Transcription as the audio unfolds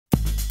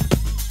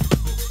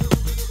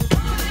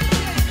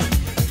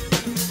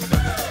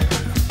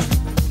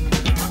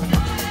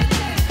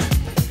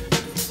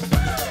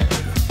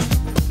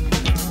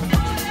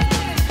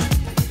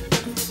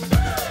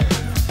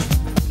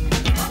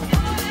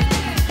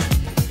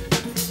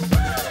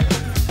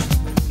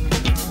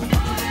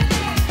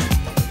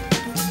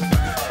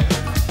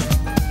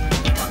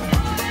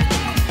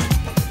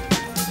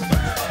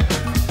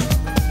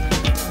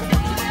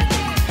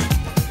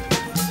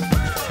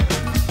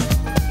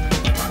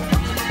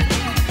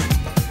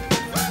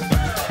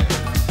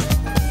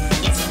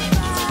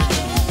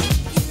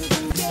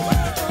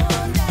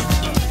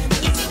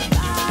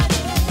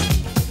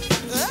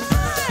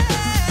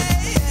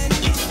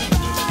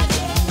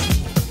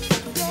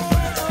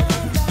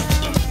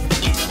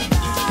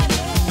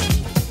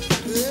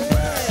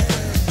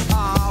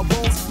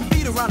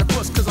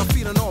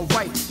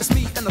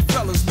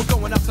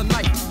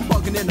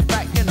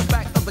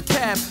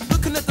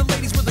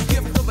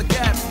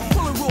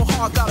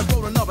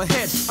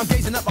I'm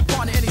gazing at my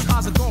partner and his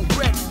eyes are going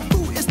red.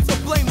 Who is to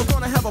blame? We're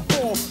gonna have a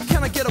ball.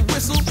 Can I get a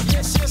whistle?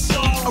 Yes, yes, sir.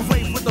 A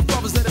rave with the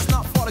brothers that it's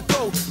not far to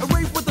go. A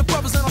rave with the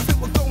brothers and I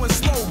think we're going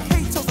slow.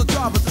 Kate tells the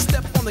driver to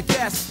step on the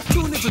gas.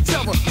 Two niggas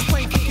terror,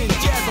 playing kicking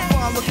jazz. A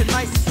fine looking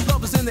night,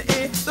 lovers in the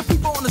air. The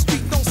people on the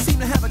street don't seem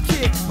to have a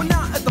care. But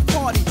now at the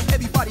party,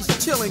 everybody's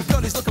chilling.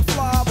 Girlies looking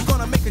fly, we're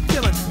gonna make a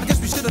killing. I guess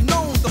we should have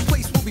known the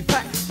place will be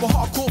packed. For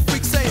hardcore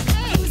freaks saying,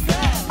 who's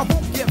that? I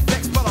won't get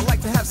vexed, but I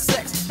like to have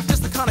sex.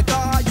 Just the kind of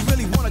guy you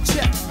really wanna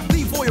check.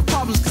 Leave all your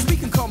problems, cause we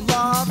can come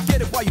live.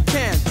 Get it while you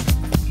can,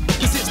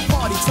 cause it's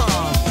party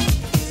time.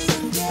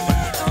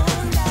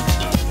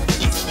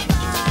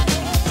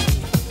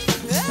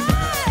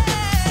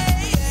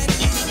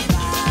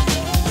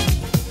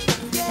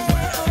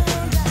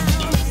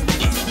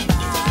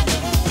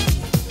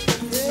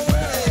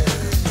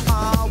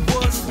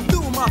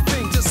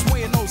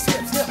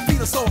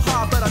 So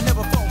high, but I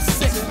never felt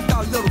sick.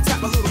 Got a little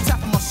tap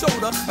on my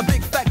shoulder. A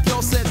big fat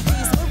girl said,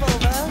 please move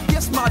over.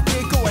 Yes, my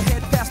dear, go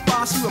ahead, pass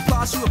by. She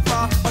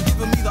replied, by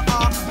giving me the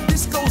eye.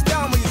 This goes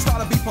down when you try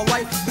to be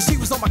polite. But she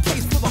was on my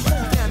case for the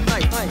whole damn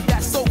night.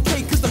 That's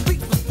okay, cause the beat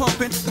was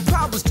pumping, the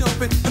crowd was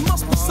jumping. It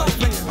must be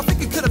something. I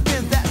think it could have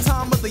been that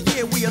time of the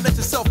year where you let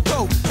yourself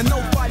go and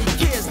nobody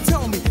cares.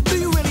 Tell me, do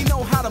you really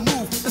know how to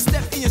move and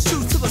step in your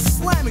shoes to the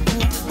slamming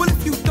groove? But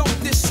if you don't,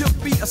 this should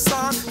be a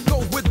sign.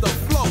 Go with the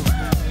flow.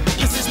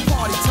 This is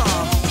party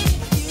time.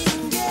 You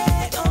can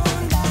get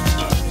on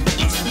down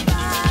with your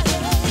body.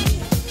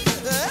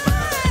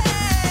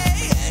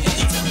 Hey,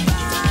 it's your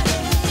body.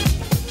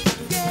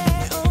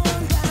 Get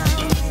on down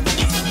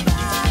with your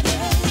body.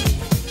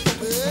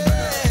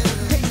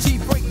 Hey, G,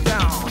 break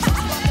down.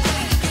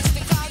 It's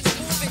the cause of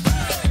moving.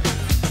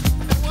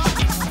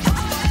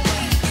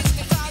 It's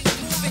the cause of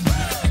moving.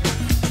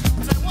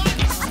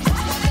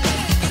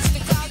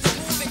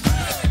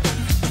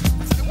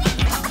 Say what?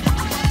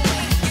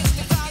 It's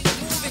the cause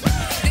of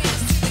moving.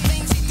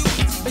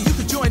 And you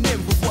can join in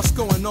with what's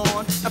going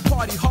on and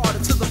party harder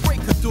till the break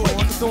of dawn.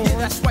 Yeah,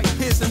 that's right,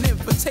 here's an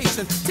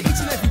invitation to each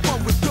and every